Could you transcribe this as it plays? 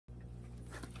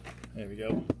There we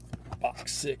go.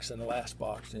 Box 6 in the last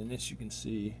box. In this you can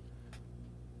see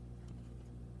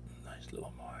nice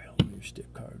little Mario Move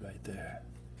stick card right there.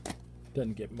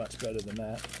 Doesn't get much better than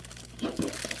that.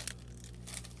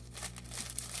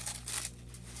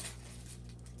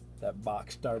 That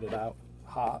box started out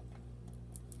hot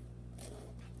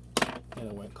and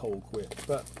it went cold quick,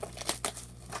 but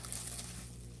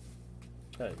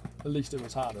hey, at least it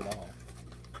was hot at all.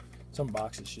 Some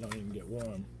boxes you don't even get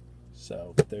warm.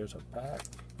 So there's a pack.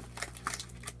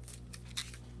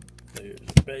 There's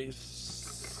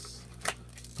base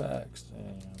packs,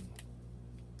 and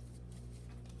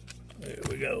there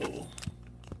we go.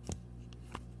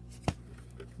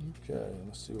 Okay,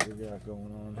 let's see what we got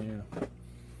going on here.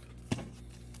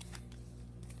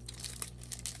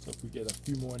 So if we get a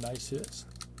few more nice hits,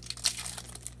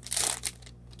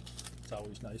 it's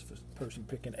always nice for the person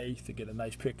picking 8th to get a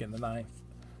nice pick in the 9th.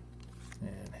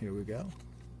 And here we go.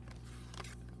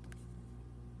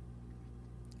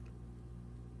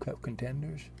 Cup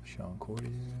contenders, Sean Cordier,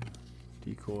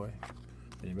 decoy.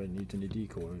 If anybody needs any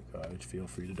decoy cards, feel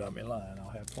free to drop me a line. I'll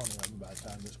have plenty of them by the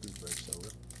time this group breaks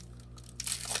over.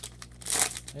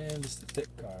 And it's the thick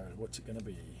card. What's it gonna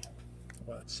be?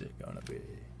 What's it gonna be?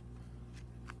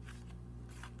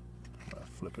 I'm gonna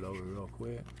flip it over real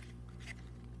quick.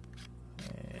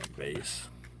 And base.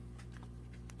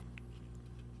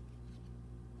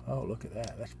 Oh, look at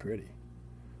that. That's pretty.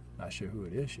 Not sure who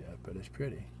it is yet, but it's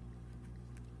pretty.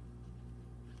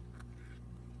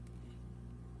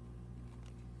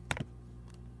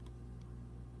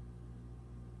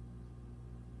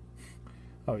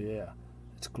 Oh yeah,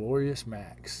 it's Glorious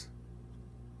Max.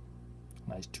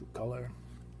 Nice 2-color.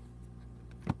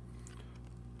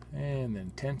 And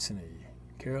Intensity,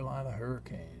 Carolina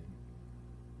Hurricane.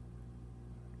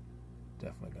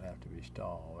 Definitely gonna have to be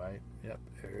Stahl, right? Yep,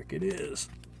 Eric it is.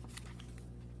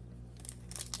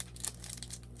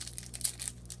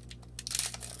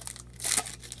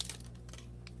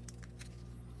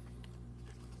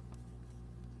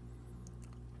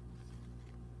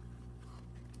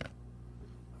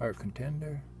 Our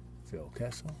contender, Phil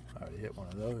Kessel. I already hit one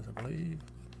of those, I believe.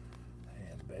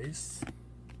 And base.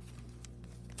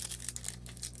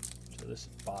 So this is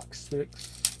box 6.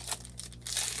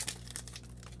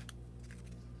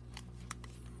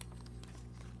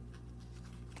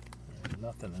 And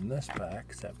nothing in this pack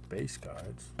except base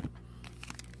cards.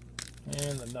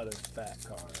 And another fat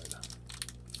card.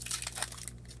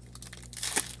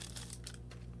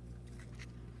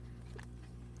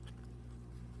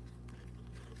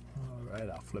 Alright,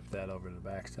 I'll flip that over to the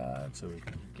back side so we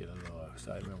can get a little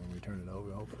excitement when we turn it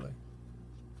over, hopefully.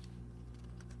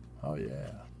 Oh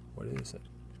yeah, what is it?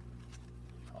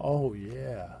 Oh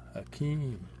yeah,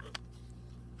 Akeem.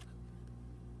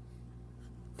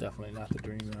 Definitely not the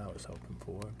dream that I was hoping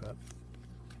for, but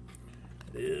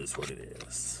it is what it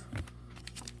is.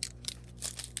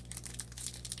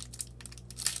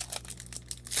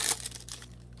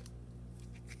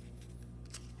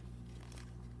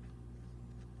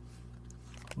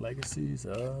 Legacies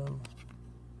of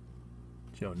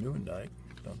Joe Newendike.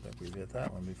 Don't think we've hit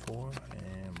that one before.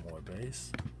 And more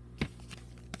base.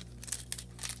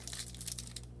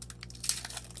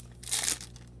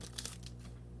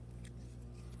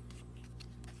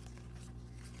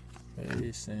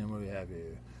 Base, and what do we have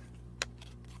here?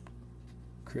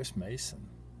 Chris Mason.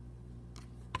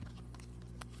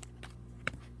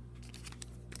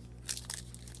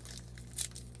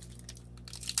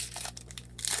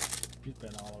 He's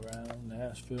been all around.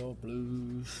 Nashville,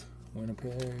 Blues,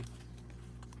 Winnipeg.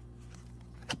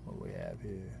 What do we have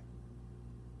here?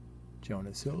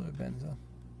 Jonas Hiller, Benza.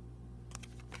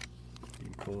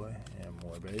 Decoy, and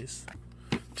more base.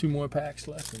 2 more packs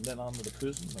left, and then on to the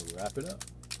Prism. We'll wrap it up.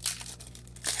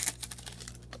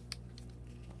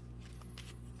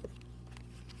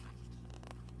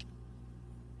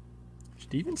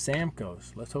 Steven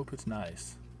Stamkos. Let's hope it's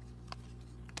nice.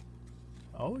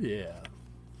 Oh yeah.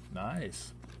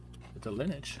 Nice. It's a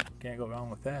lineage. Can't go wrong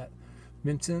with that.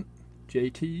 Vincent,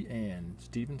 JT, and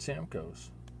Steven Stamkos.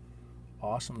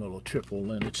 Awesome little triple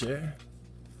lineage there.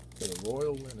 Got a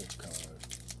royal lineage card.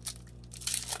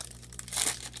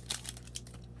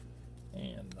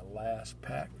 And the last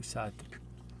pack beside the...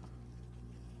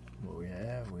 What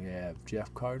we have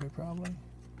Jeff Carter probably.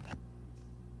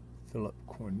 Philip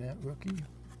Cornett rookie.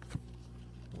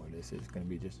 Or this is going to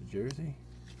be just a jersey.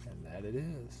 And that it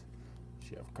is.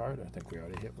 Jeff Carter. I think we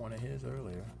already hit one of his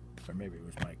earlier. Or maybe it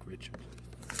was Mike Richards.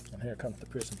 And here comes the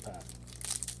Prism pack.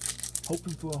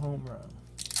 Hoping for a home run.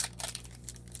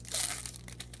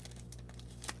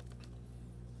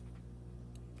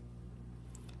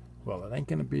 Well, it ain't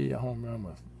going to be a home run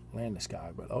with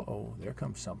Landeskog, but oh, there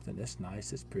comes something. It's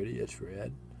nice, it's pretty, it's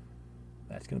red.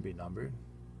 That's going to be numbered.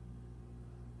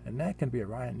 And that can be a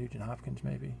Ryan Nugent-Hopkins,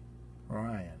 maybe?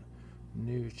 Ryan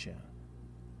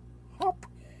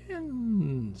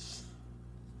Nugent-Hopkins.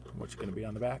 What's going to be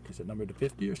on the back? Is it numbered to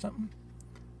 50 or something?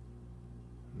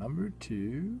 Number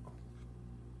 2.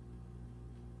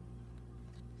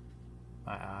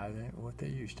 My eyes ain't what they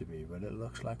used to be, but it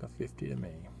looks like a 50 to me.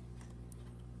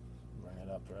 Bring it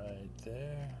up right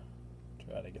there.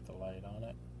 Try to get the light on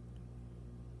it.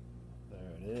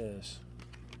 There it is.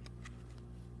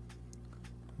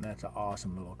 And that's an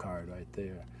awesome little card right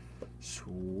there.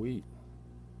 Sweet.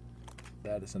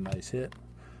 That is a nice hit.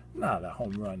 Not a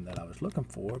home run that I was looking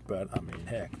for, but I mean,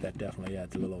 heck, that definitely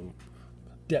adds a little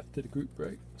depth to the group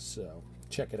break. So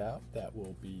check it out. That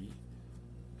will be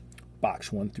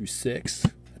box 1 through 6.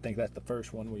 I think that's the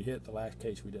first one we hit. The last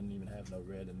case we didn't even have no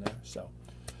red in there. So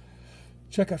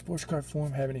check out Sports Card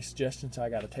Forum. Have any suggestions? I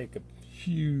got to take a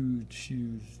huge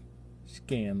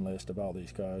scan list of all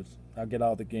these cards. I'll get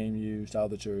all the game used, all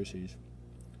the jerseys,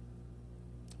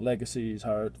 legacies,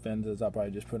 heart, fences. I'll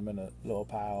probably just put them in a little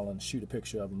pile and shoot a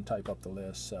picture of them, type up the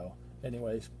list. So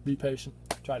anyways, be patient.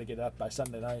 Try to get it up by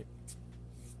Sunday night,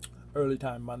 early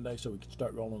time Monday, so we can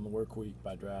start rolling the work week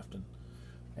by drafting.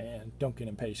 And don't get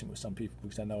impatient with some people,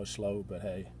 because I know it's slow, but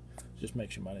hey, just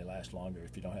makes your money last longer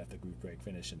if you don't have the group break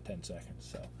finish in 10 seconds.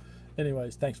 So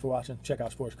anyways, thanks for watching. Check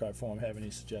out Sports Card Forum. Have any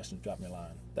suggestions, drop me a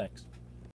line. Thanks.